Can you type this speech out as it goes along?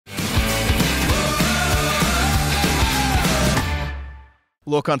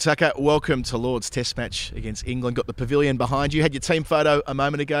Lorcan Tucker, welcome to Lord's Test match against England. Got the pavilion behind you. Had your team photo a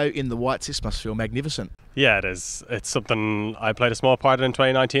moment ago in the whites. This must feel magnificent. Yeah, it is. It's something I played a small part in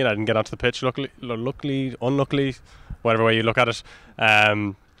 2019. I didn't get onto the pitch, luckily, unluckily, whatever way you look at it.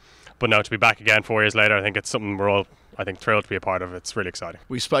 But no, to be back again 4 years later, I think it's something we're all, thrilled to be a part of. It's really exciting.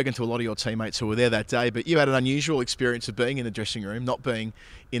 We've spoken to a lot of your teammates who were there that day, but you had an unusual experience of being in the dressing room, not being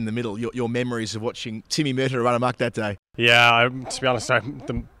in the middle. Your memories of watching Timmy Murtagh run amok that day. Yeah, to be honest,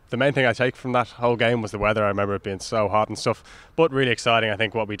 the main thing I take from that whole game was the weather. I remember it being so hot and stuff, but really exciting. I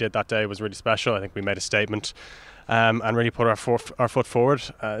think what we did that day was really special. I think we made a statement and really put our foot forward.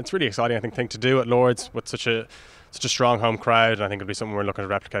 It's really exciting, thing to do at Lord's with such a strong home crowd, and I think it'll be something we're looking to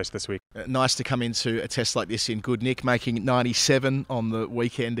replicate this week. Nice to come into a test like this in good nick, making 97 on the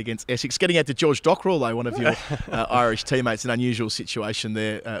weekend against Essex. Getting out to George Dockrell, though, one of your Irish teammates, an unusual situation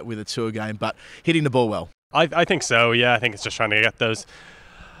there with a tour game, but hitting the ball well. I think so, yeah. I think it's just trying to get those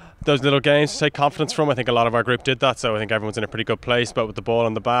little games to take confidence from. I think a lot of our group did that, so I think everyone's in a pretty good place. But with the ball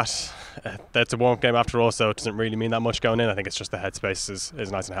and the bat, that's a warm-up game after all, so it doesn't really mean that much going in. I think it's just the headspace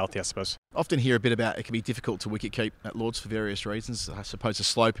is nice and healthy, I suppose. Often hear a bit about it can be difficult to wicket keep at Lord's for various reasons. I suppose the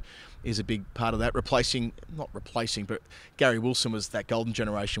slope is a big part of that. Not replacing, but Gary Wilson was that golden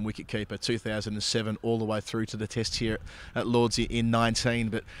generation wicket keeper, 2007 all the way through to the test here at Lord's in 19.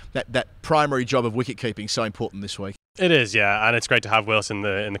 But that primary job of wicket keeping is so important this week. It is, yeah, and it's great to have Wilson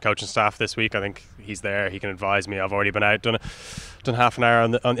in the coaching staff this week. I think he's there. He can advise me. I've already been out, done half an hour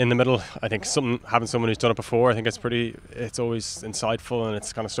in the middle. I think having someone who's done it before, I think it's always insightful, and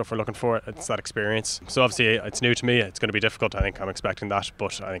it's kind of stuff we're looking for. It's that experience. So obviously it's new to me. It's going to be difficult. I think I'm expecting that,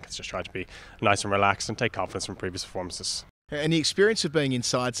 but I think it's just trying to be nice and relaxed and take confidence from previous performances. And the experience of being in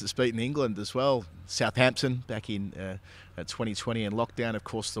sides that's beaten England as well. Southampton back in 2020 and lockdown, of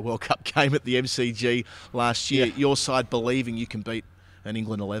course, the World Cup game at the MCG last year. Yeah. Your side believing you can beat an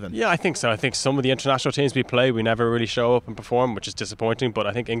England 11. Yeah, I think so. I think some of the international teams we play, we never really show up and perform, which is disappointing. But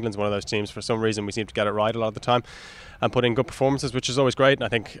I think England's one of those teams. For some reason, we seem to get it right a lot of the time and put in good performances, which is always great. And I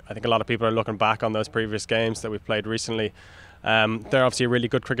think a lot of people are looking back on those previous games that we've played recently. They're obviously a really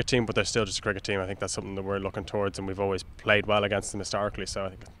good cricket team, but they're still just a cricket team. I think that's something that we're looking towards, and we've always played well against them historically, so I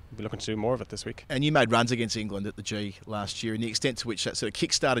think we'll be looking to do more of it this week. And you made runs against England at the G last year, and the extent to which that sort of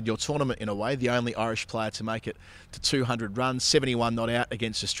kick-started your tournament in a way, the only Irish player to make it to 200 runs, 71 not out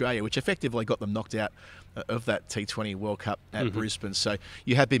against Australia, which effectively got them knocked out of that T20 World Cup at Brisbane. So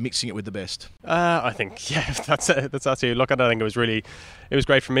you have been mixing it with the best. I think, yeah, that's how you look at it. I think it was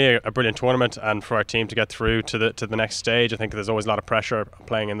great for me, a brilliant tournament, and for our team to get through to the next stage. I think there's always a lot of pressure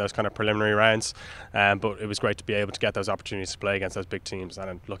playing in those kind of preliminary rounds, but it was great to be able to get those opportunities to play against those big teams, and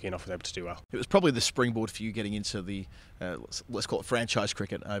I'm lucky enough to be able to do well. It was probably the springboard for you getting into the let's call it franchise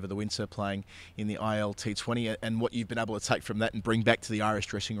cricket over the winter, playing in the IL T20, and what you've been able to take from that and bring back to the Irish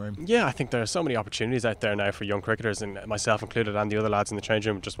dressing room. Yeah, I think there are so many opportunities out there now for young cricketers, and myself included, and the other lads in the change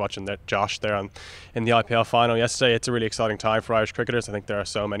room. Just watching Josh there in the IPL final yesterday, it's a really exciting time for Irish cricketers. I think there are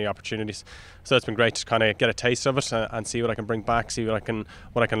so many opportunities, so it's been great to kind of get a taste of it and see what I can bring back, see what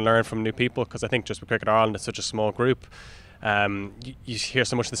I can learn from new people, because I think just with Cricket Ireland, it's such a small group. You hear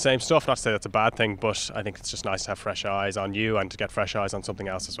so much of the same stuff. Not to say that's a bad thing, but I think it's just nice to have fresh eyes on you and to get fresh eyes on something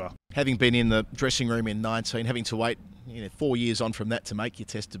else as well. Having been in the dressing room in 19, having to wait 4 years on from that to make your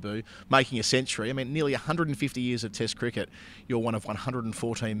test debut, making a century. I mean, nearly 150 years of test cricket. You're one of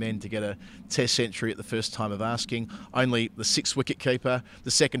 114 men to get a test century at the first time of asking. Only the sixth wicket keeper,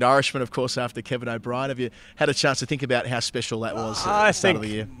 the second Irishman, of course, after Kevin O'Brien. Have you had a chance to think about how special that was at the start of the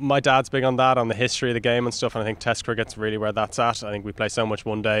year? My dad's big on that, on the history of the game and stuff, and I think test cricket's really where that's at. I think we play so much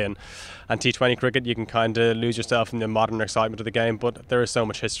one day, and T20 cricket, you can kind of lose yourself in the modern excitement of the game, but there is so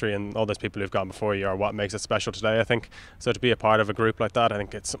much history, and all those people who've gone before you are what makes it special today, I think. So to be a part of a group like that, I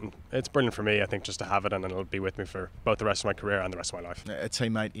think it's brilliant for me, I think, just to have it, and it'll be with me for both the rest of my career and the rest of my life. A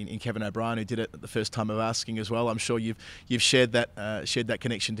teammate in Kevin O'Brien who did it at the first time of asking as well. I'm sure you've shared that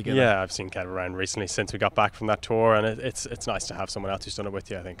connection together. Yeah, I've seen Kevin around recently since we got back from that tour, and it's nice to have someone else who's done it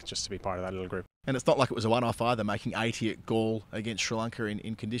with you, I think, just to be part of that little group. And it's not like it was a one-off either, making 80 at Gaul against Sri Lanka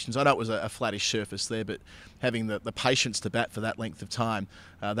in conditions. I know it was a flattish surface there, but having the patience to bat for that length of time,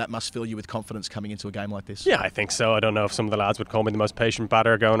 that must fill you with confidence coming into a game like this. Yeah, I think so. I don't know if some of the lads would call me the most patient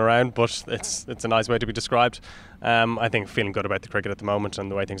batter going around, but it's a nice way to be described. I think feeling good about the cricket at the moment and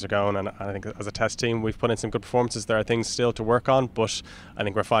the way things are going, and I think as a test team we've put in some good performances. There are things still to work on, but I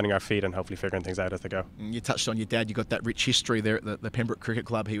think we're finding our feet and hopefully figuring things out as they go. You touched on your dad. You got that rich history there at the Pembroke Cricket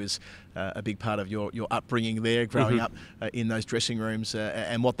Club. He was a big part of your upbringing there, growing up in those dressing rooms,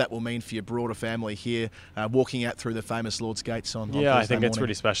 and what that will mean for your broader family here, walking out through the famous Lord's Gates on Thursday I think morning. It's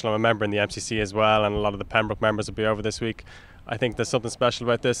really special. I'm a member in the MCC as well, and a lot of the Pembroke members will be over this week. I think there's something special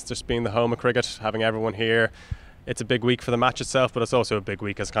about this, just being the home of cricket, having everyone here. It's a big week for the match itself, but it's also a big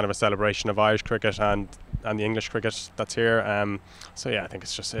week as kind of a celebration of Irish cricket and the English cricket that's here. So yeah, I think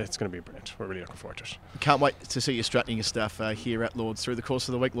it's going to be brilliant. We're really looking forward to it. Can't wait to see you straightening your stuff here at Lord's through the course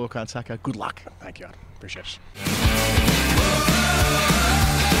of the week. Lorcan Tucker, good luck. Thank you, Adam. Appreciate it.